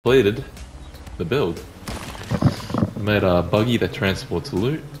Completed the build. Made a buggy that transports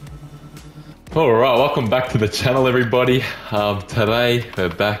loot. Alright, welcome back to the channel everybody. Today we're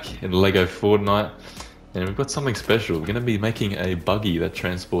back in LEGO Fortnite and we've got something special. We're going to be making a buggy that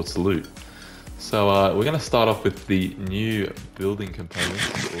transports loot. So we're going to start off with the new building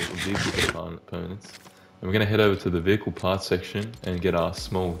components or vehicle components. And we're going to head over to the vehicle parts section and get our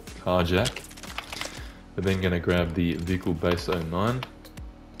small car jack. We're then going to grab the vehicle base 09.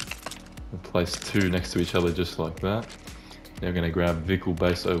 And place two next to each other just like that. Now we're going to grab vehicle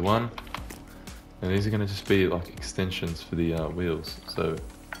base 01. And these are going to just be like extensions for the wheels. So you're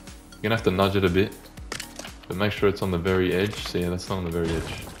going to have to nudge it a bit. But make sure it's on the very edge. So yeah, that's not on the very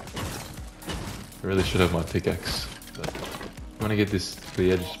edge. I really should have my pickaxe. But I want to get this to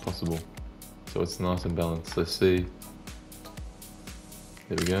the edge as possible. So it's nice and balanced. So see.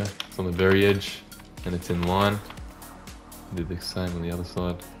 There we go. It's on the very edge. And it's in line. Do the same on the other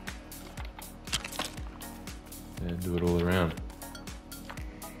side. And do it all around.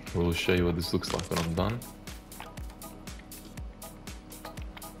 We'll show you what this looks like when I'm done.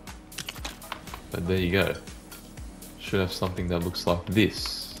 But there you go. Should have something that looks like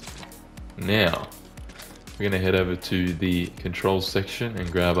this. Now, we're going to head over to the controls section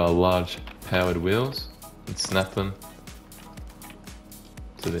and grab our large powered wheels and snap them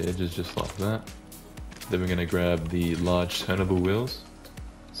to the edges just like that. Then we're going to grab the large turnable wheels,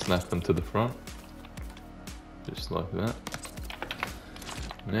 snap them to the front. Just like that.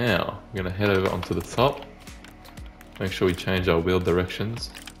 Now, we're going to head over onto the top. Make sure we change our wheel directions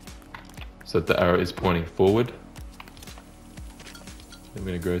so that the arrow is pointing forward. Then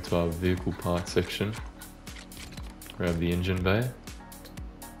we're going to go to our vehicle parts section. Grab the engine bay.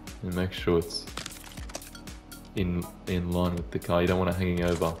 And make sure it's in line with the car. You don't want it hanging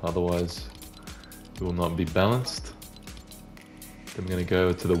over, otherwise it will not be balanced. Then we're going to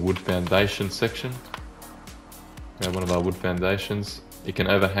go to the wood foundation section. Grab one of our wood foundations. It can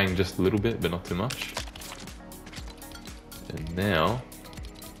overhang just a little bit, but not too much. And now,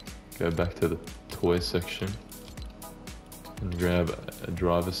 go back to the toy section and grab a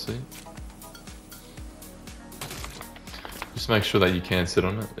driver's seat. Just make sure that you can sit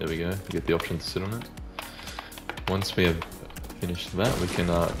on it. There we go. You get the option to sit on it. Once we have finished that, we can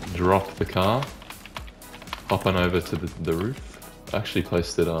drop the car, hop on over to the roof. I actually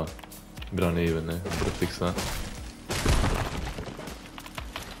placed it a bit uneven there. I've got to fix that.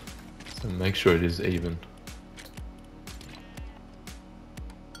 So make sure it is even.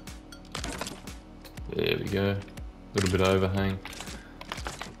 There we go. A little bit of overhang.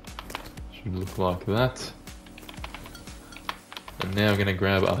 Should look like that. And now we're going to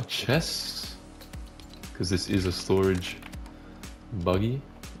grab our chests, because this is a storage buggy,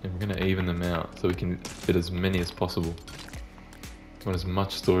 and we're going to even them out so we can fit as many as possible. Want as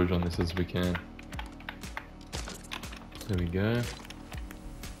much storage on this as we can. There we go.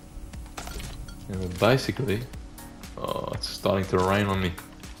 And we're basically, oh, it's starting to rain on me.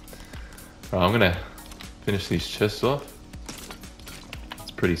 Right, I'm gonna finish these chests off.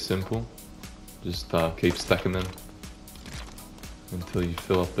 It's pretty simple. Just keep stacking them until you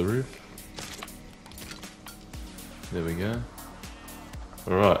fill up the roof. There we go.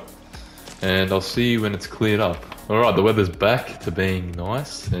 Alright, and I'll see you when it's cleared up. Alright, the weather's back to being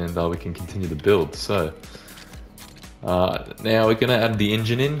nice and we can continue the build. So, now we're going to add the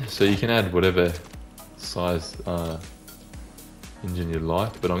engine in, so you can add whatever size engine you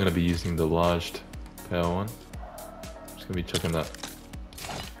like, but I'm going to be using the large power one. I'm just going to be chucking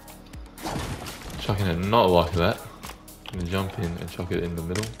it not like that. I'm going to jump in and chuck it in the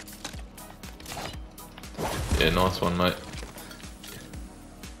middle. Yeah, nice one, mate.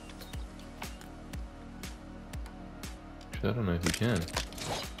 Actually, I don't know if you can.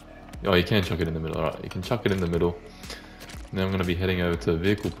 Oh, you can chuck it in the middle. Alright, you can chuck it in the middle. Now I'm going to be heading over to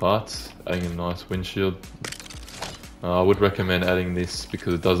vehicle parts, adding a nice windshield. I would recommend adding this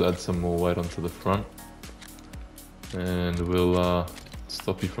because it does add some more weight onto the front. And will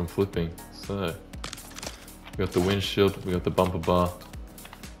stop you from flipping. So, we got the windshield, we got the bumper bar,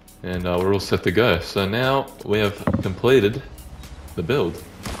 and we're all set to go. So now we have completed the build.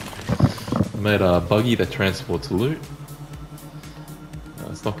 I made a buggy that transports loot.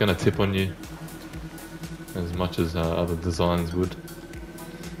 It's not going to tip on you as much as other designs would,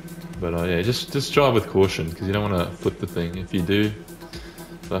 but yeah, just drive with caution because you don't want to flip the thing. If you do,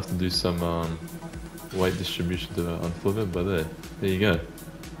 you'll have to do some weight distribution to unflip it. But there you go,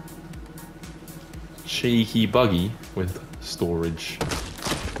 cheeky buggy with storage.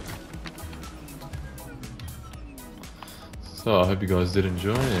 So I hope you guys did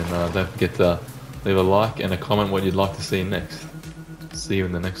enjoy, and don't forget to leave a like and a comment what you'd like to see next. See see you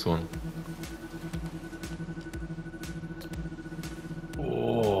in the next one.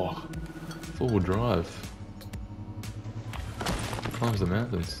 Oh, four-wheel drive. Climbs the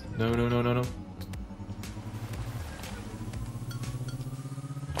mountains. No, no, no, no, no.